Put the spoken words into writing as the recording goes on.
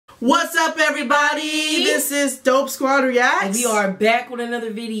What's up, everybody? This is Dope Squad Reacts. And we are back with another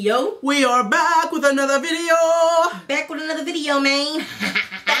video. We are back with another video. Back with another video, man.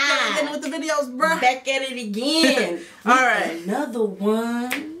 Back again with the videos, bro. Back at it again. Alright. Another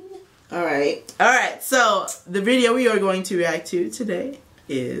one. Alright, so the video we are going to react to today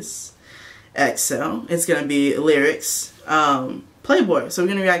is EXO. It's going to be lyrics. Playboy. So we're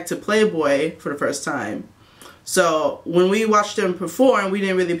going to react to Playboy for the first time. So when we watched them perform, we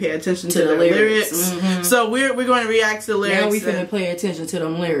didn't really pay attention to the lyrics. Mm-hmm. So we're going to react to the lyrics. Now we finna pay attention to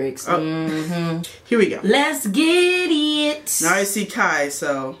them lyrics. Here we go. Let's get it. Now I see Kai,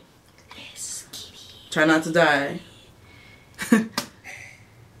 so let's get it. Try not to die.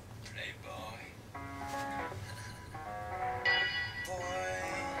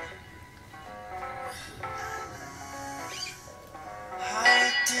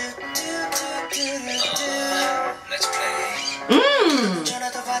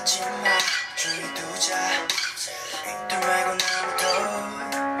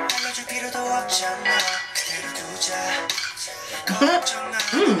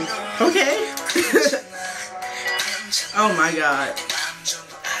 Okay. Oh my god.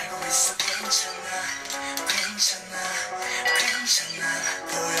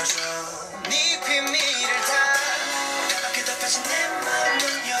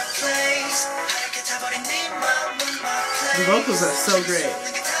 The vocals are so great.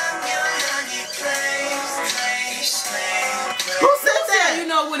 Who said that? You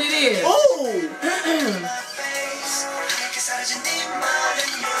know what it is. Oh!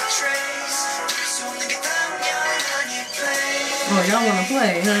 Oh, y'all want to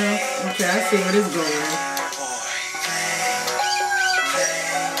play, huh? Okay, I see where this is going.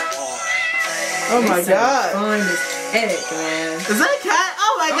 Oh my god. Fine as heck, man. Is that Kai?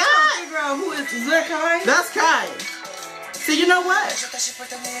 Oh my god! Figure out who is that Kai? That's Kai. See, you know what? He's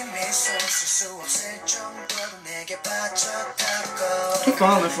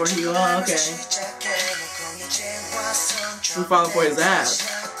falling for you. Oh, okay. I'm falling for his ass.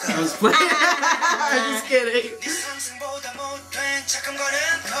 I'm just playing. I'm just kidding.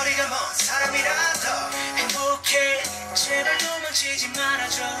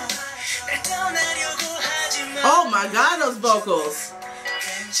 Oh my god, those vocals.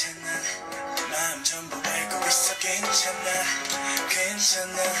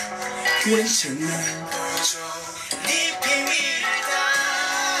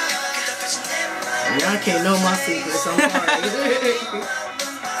 Y'all can't know my secrets, I'm sorry.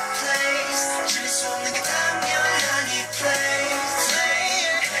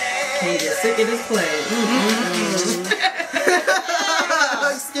 Can't get sick of this play.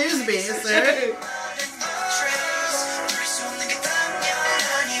 Excuse me, sir.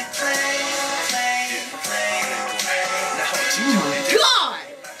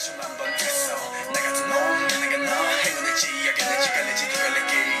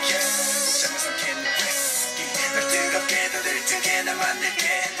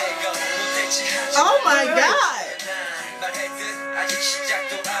 Oh my god!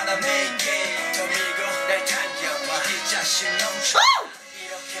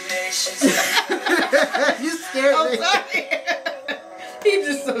 You scared me. He's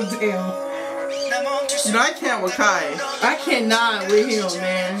just so damn. You know, I can't with Kai. I cannot with him,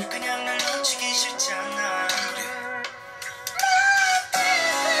 man.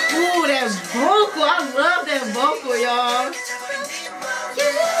 Ooh, that vocal. I love that vocal, y'all.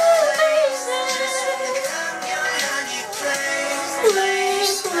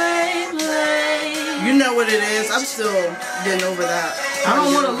 You know what it is. I'm still getting over that. I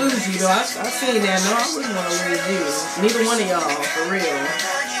don't want to lose you, though. I seen that. No, I wouldn't want to lose you. Neither one of y'all, for real.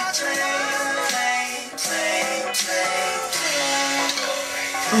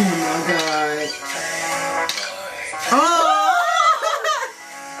 Oh my god. Oh!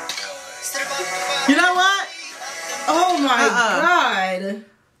 You know what? Oh my god.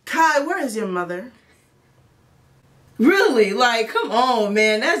 Kai, where is your mother? Really? Like, come on,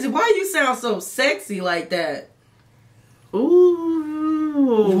 man. That's why you sound so sexy like that.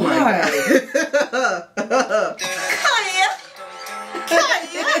 Ooh. Why?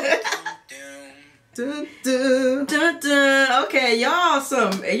 Dun, dun. Dun, dun. Okay, y'all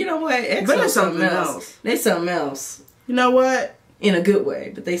you know what? But something else. They something else. You know what? In a good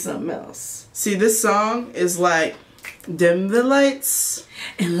way, but they something else. See, this song is like, dim the lights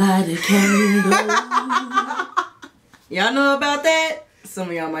and light a candle. Y'all know about that? Some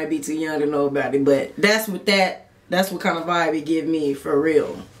of y'all might be too young to know about it, but that's what kind of vibe it give me, for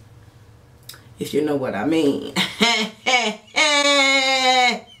real. If you know what I mean.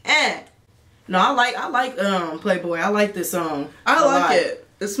 No, I like Playboy. I like this song. I like it.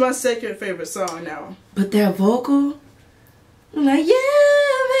 It's my second favorite song now. But that vocal, I'm like, yeah,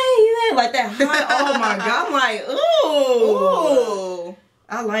 baby, like that high. Oh my god, I'm like, ooh.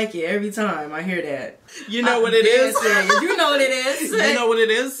 I like it every time I hear that. You know what it is? You know what it is. You know what it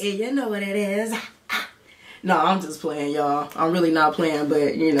is? Yeah, you know what it is. No, I'm just playing, y'all. I'm really not playing,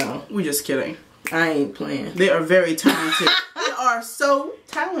 but you know. We're just kidding. I ain't playing. They are very talented. They are so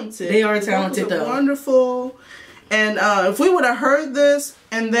talented. They are talented, though. Wonderful. And if we would have heard this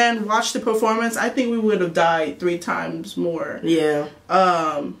and then watched the performance, I think we would have died 3 times more. Yeah.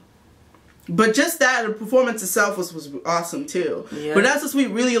 But just that, the performance itself was awesome too. Yeah. But as we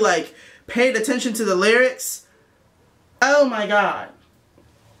really like paid attention to the lyrics, oh my god.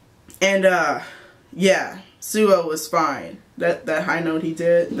 And yeah, Suho was fine. That high note he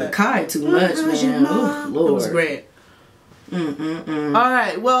did. That Kai too much, man. Oh, Lord. It was great.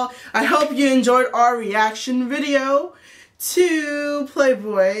 Alright, well, I hope you enjoyed our reaction video to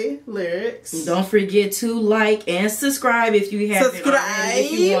Playboy lyrics. Don't forget to like and subscribe if you haven't already.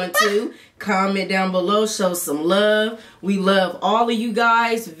 If you want to, comment down below, show some love. We love all of you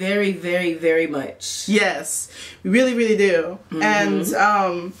guys very, very, very much. Yes, we really, really do. And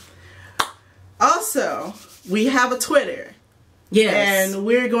also, we have a Twitter. Yes. And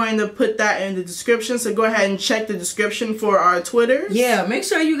we're going to put that in the description, so go ahead and check the description for our Twitters. Yeah, make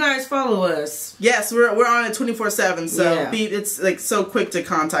sure you guys follow us. Yes, we're on it 24/7, so it's like so quick to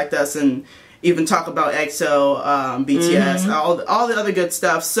contact us and even talk about EXO, BTS, all the other good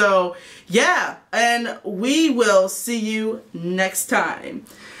stuff. So yeah, and we will see you next time.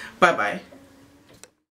 Bye bye.